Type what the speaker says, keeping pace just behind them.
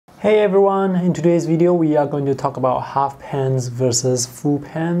Hey everyone, in today's video we are going to talk about half pans versus full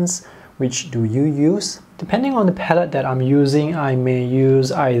pans. Which do you use? Depending on the palette that I'm using, I may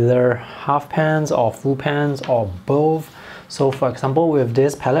use either half pans or full pans or both. So for example, with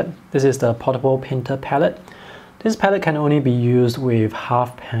this palette, this is the Portable Painter palette. This palette can only be used with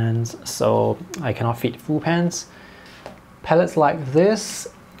half pans, so I cannot fit full pans. Palettes like this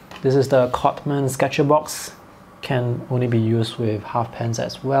is the Cotman Sketcher Box, can only be used with half pans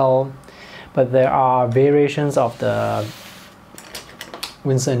as well. But there are variations of the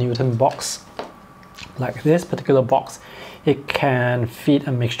Winsor & Newton box. Like this particular box, it can fit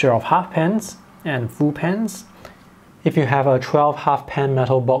a mixture of half pans and full pans. If you have a 12 half pan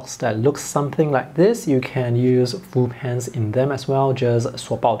metal box that looks something like this, you can use full pans in them as well. Just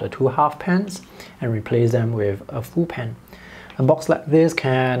swap out the 2 half pans and replace them with a full pan. A box like this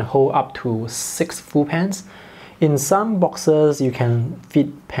can hold up to 6 full pans. In some boxes, you can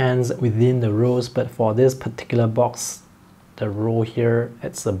fit pans within the rows, but for this particular box, the row here,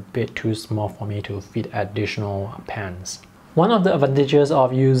 it's a bit too small for me to fit additional pans. One of the advantages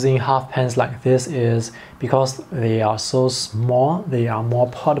of using half pans like this is because they are so small, they are more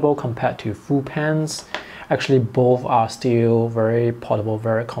portable compared to full pans. Actually, both are still very portable,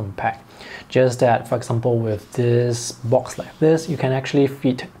 very compact. Just that, for example, with this box like this, you can actually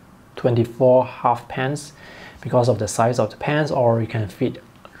fit 24 half pans because of the size of the pans, or you can fit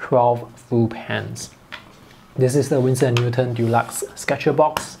 12 full pans. This is the Winsor & Newton Deluxe Sketcher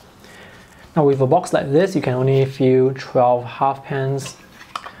Box. Now with a box like this, you can only fill 12 half pans,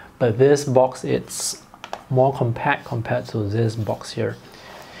 but this box, it's more compact compared to this box here.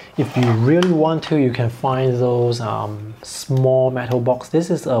 If you really want to, you can find those small metal box.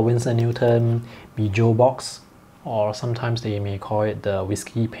 This is a Winsor & Newton Bijou box, or sometimes they may call it the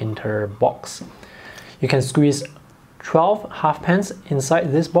Whiskey Painter box. You can squeeze 12 half pans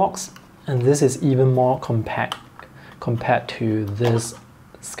inside this box, and this is even more compact compared to this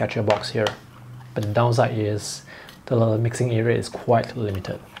Sketcher box here. But the downside is the mixing area is quite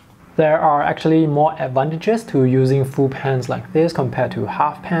limited. There are actually more advantages to using full pans like this compared to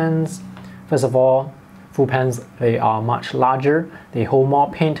half pans. First of all, full pans, they are much larger, they hold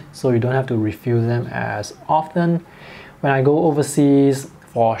more paint, so you don't have to refill them as often. When I go overseas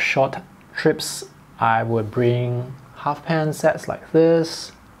for short trips, I would bring half pan sets like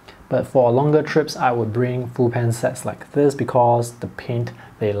this. But for longer trips, I would bring full pan sets like this because the paint,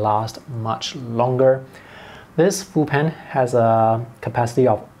 they last much longer. This full pan has a capacity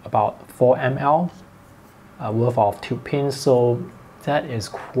of about 4 ml worth of tube paint, so that is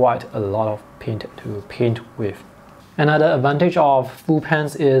quite a lot of paint to paint with. Another advantage of full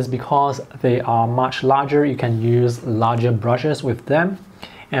pans is because they are much larger, you can use larger brushes with them.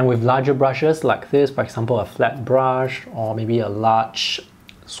 And with larger brushes like this, for example, a flat brush or maybe a large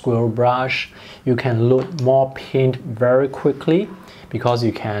squirrel brush, you can load more paint very quickly because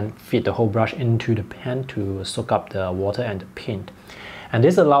you can fit the whole brush into the pan to soak up the water and the paint. And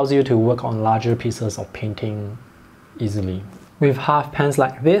this allows you to work on larger pieces of painting easily. With half pans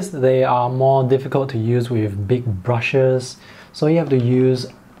like this, they are more difficult to use with big brushes. So you have to use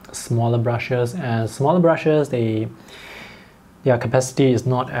smaller brushes, and smaller brushes, their capacity is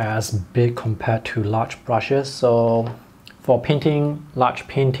not as big compared to large brushes. So for painting large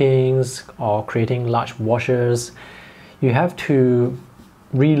paintings or creating large washes, you have to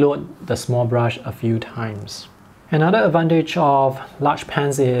reload the small brush a few times. Another advantage of large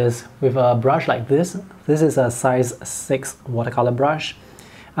pans is with a brush like this is a size 6 watercolor brush.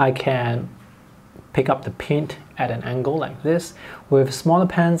 I can pick up the paint at an angle like this. With smaller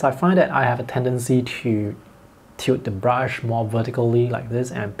pans, I find that I have a tendency to tilt the brush more vertically like this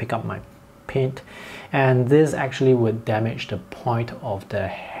and pick up my paint, and this actually would damage the point of the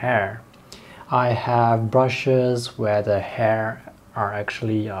hair. I have brushes where the hair are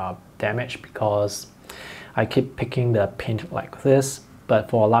actually damaged because I keep picking the paint like this.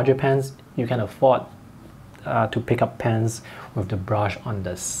 But for larger pans, you can afford to pick up pans with the brush on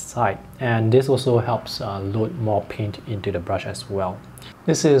the side, and this also helps load more paint into the brush as well.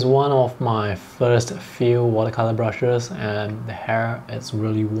 This is one of my first few watercolor brushes, and the hair is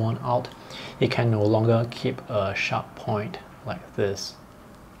really worn out. It can no longer keep a sharp point like this,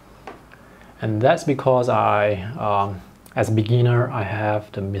 and that's because as a beginner, I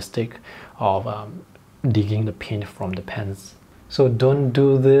have the mistake of digging the paint from the pans. So don't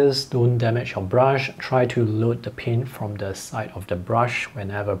do this, don't damage your brush. Try to load the paint from the side of the brush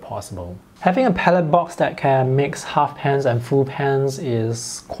whenever possible. Having a palette box that can mix half pans and full pans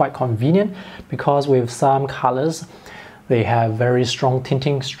is quite convenient because with some colors, they have very strong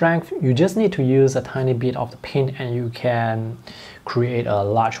tinting strength. You just need to use a tiny bit of the paint and you can create a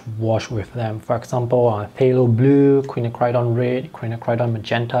large wash with them. For example, phthalo blue, quinacridone red, quinacridone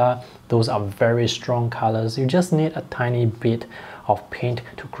magenta, those are very strong colors. You just need a tiny bit of paint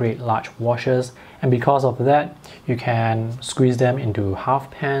to create large washes, and because of that you can squeeze them into half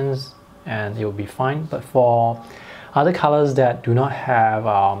pans and it will be fine. But for other colors that do not have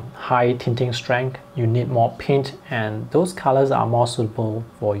high tinting strength, you need more paint, and those colors are more suitable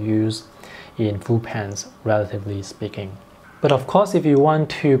for use in full pans, relatively speaking. But of course, if you want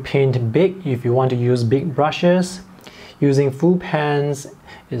to paint big, if you want to use big brushes, using full pans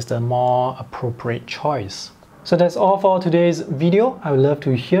is the more appropriate choice. So that's all for today's video. I would love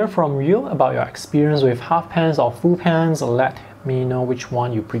to hear from you about your experience with half pans or full pans. Let me know which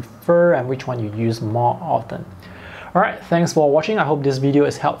one you prefer and which one you use more often. Alright, thanks for watching. I hope this video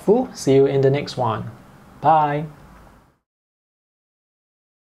is helpful. See you in the next one. Bye!